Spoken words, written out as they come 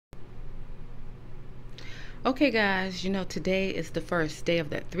Okay guys, today is the first day of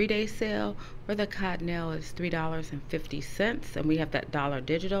that 3-day sale where the Cottonelle is $3.50 and we have that dollar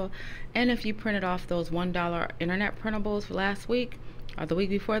digital. And if you printed off those $1 internet printables last week or the week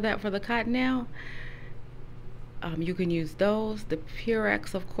before that for the Cottonelle, you can use those. The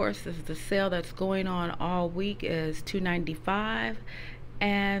Purex, of course, is the sale that's going on all week, is $2.95,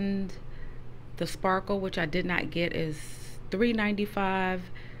 and the Sparkle, which I did not get, is $3.95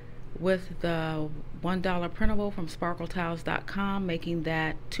 with the $1 printable from sparkletiles.com, making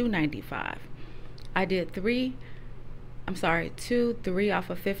that $2.95. I did two 3 off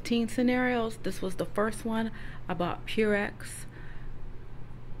of 15 scenarios. This was the first one. I bought Purex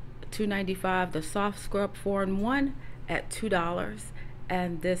 $2.95, the soft scrub 4-in-1 at $2,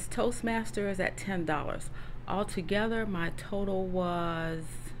 and this Toastmaster is at $10. Altogether my total was,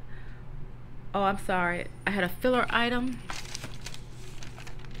 oh, I'm sorry, I had a filler item,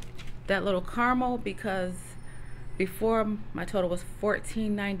 that little caramel, because before my total was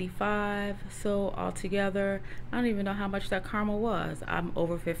 $14.95. So altogether, I don't even know how much that caramel was. I'm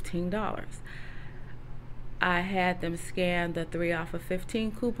over $15. I had them scan the 3 off of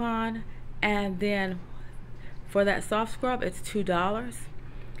 15 coupon, and then for that soft scrub, it's $2.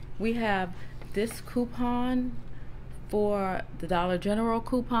 We have this coupon for the Dollar General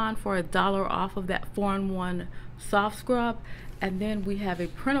coupon for $1 off of that 4-in-1 soft scrub, and then we have a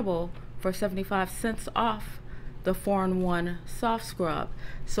printable for 75 cents off the 4-in-1 soft scrub.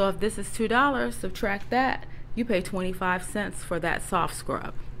 So if this is $2, subtract that, you pay 25 cents for that soft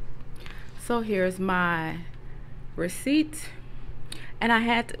scrub. So here's my receipt, and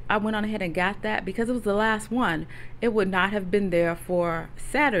I went on ahead and got that because it was the last one. It would not have been there for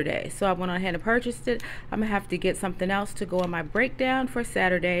Saturday, so I went on ahead and purchased it. I'm gonna have to get something else to go on my breakdown for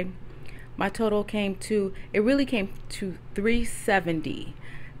Saturday. My total came to $370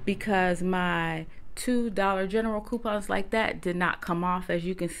 because my $2 General coupons like that did not come off, as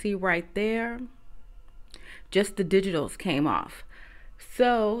you can see right there. Just the digitals came off.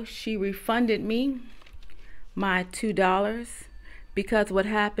 So she refunded me my $2, because what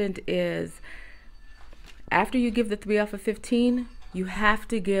happened is, after you give the 3 off of 15, you have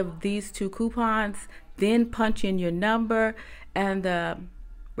to give these 2 coupons, then punch in your number, and the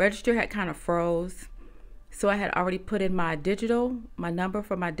register had kind of froze. So I had already put in my number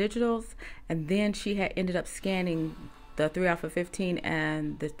for my digitals, and then she had ended up scanning the 3 off of 15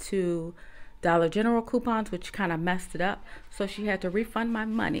 and the $2 General coupons, which kind of messed it up. So she had to refund my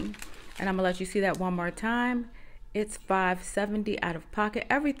money, and I'm gonna let you see that one more time. It's $570 out of pocket.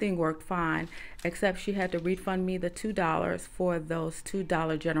 Everything worked fine, except she had to refund me the $2 for those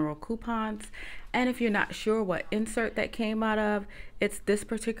 $2 General coupons. And if you're not sure what insert that came out of, it's this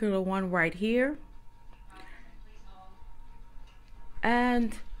particular one right here.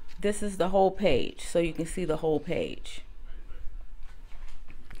 And this is the whole page, so you can see the whole page.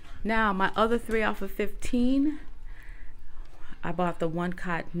 Now my other 3 off of 15, I bought the one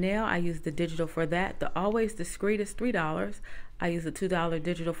Cottonelle. I used the digital for that. The Always Discreet is $3. I used the $2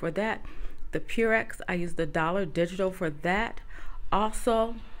 digital for that. The Purex, I used the $1 digital for that.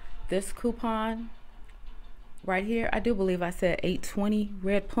 Also, this coupon right here, I do believe I said 820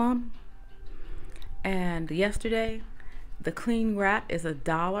 red plum. And yesterday, the clean wrap is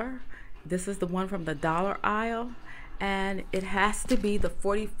 $1. This is the one from the dollar aisle, and it has to be the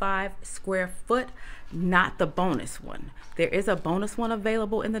 45 square foot, not the bonus one. There is a bonus one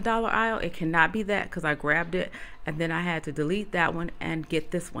available in the dollar aisle. It cannot be that, because I grabbed it and then I had to delete that one and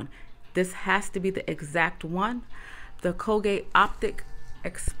get this one. This has to be the exact one. The Colgate Optic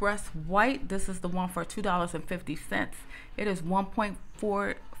Express White, this is the one for $2.50. It is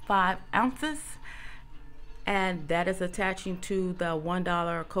 1.45 ounces, and that is attaching to the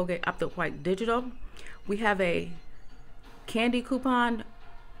 $1 Colgate Optic White digital. We have a candy coupon,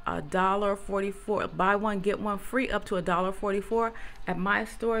 $1.44, buy one get one free, up to $1.44. At my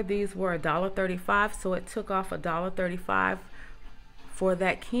store, these were $1.35, so it took off $1.35 for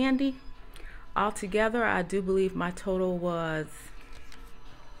that candy. Altogether, I do believe my total was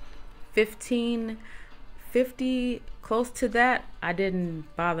 $15.50, close to that. I didn't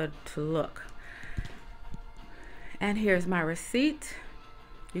bother to look. And here's my receipt.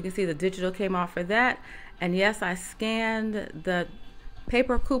 You can see the digital came off for that. And yes, I scanned the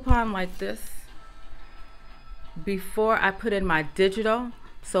paper coupon like this before I put in my digital.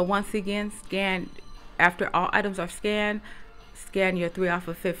 So once again, after all items are scanned, scan your 3 off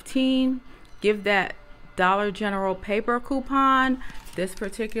of 15. Give that Dollar General paper coupon, this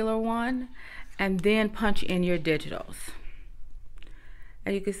particular one, and then punch in your digitals.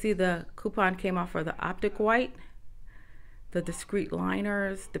 And you can see the coupon came off for the Optic White, the Discreet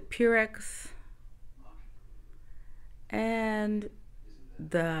Liners, the Purex, and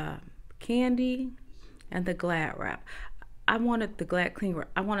the candy and the Glad wrap. I wanted the Glad cling wrap.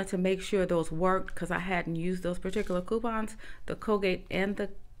 I wanted to make sure those worked because I hadn't used those particular coupons, the Colgate and the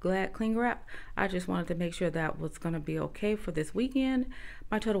Glad cling wrap. I just wanted to make sure that was going to be okay for this weekend.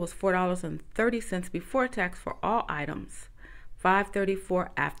 My total was $4.30 before tax for all items, $5.34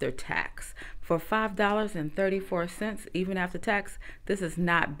 after tax. For $5.34 even after tax, this is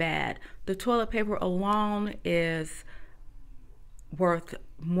not bad. The toilet paper alone is worth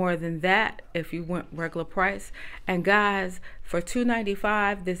more than that if you went regular price. And guys, for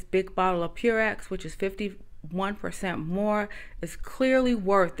 $2.95, this big bottle of Purex, which is 51% more, is clearly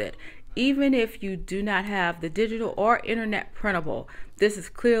worth it. Even if you do not have the digital or internet printable, this is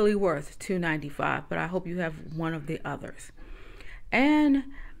clearly worth $2.95, but I hope you have one of the others. And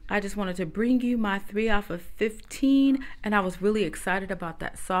I just wanted to bring you my 3 off of 15, and I was really excited about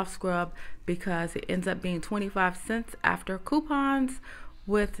that soft scrub because it ends up being 25 cents after coupons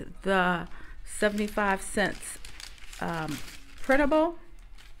with the 75 cents printable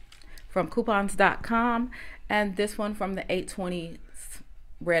from coupons.com and this one from the 820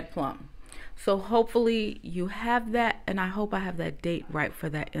 Red Plum. So hopefully you have that, and I hope I have that date right for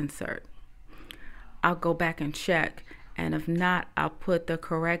that insert. I'll go back and check. And if not, I'll put the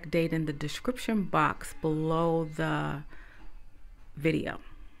correct date in the description box below the video.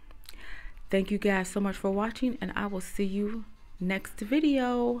 Thank you guys so much for watching, and I will see you next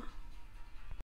video.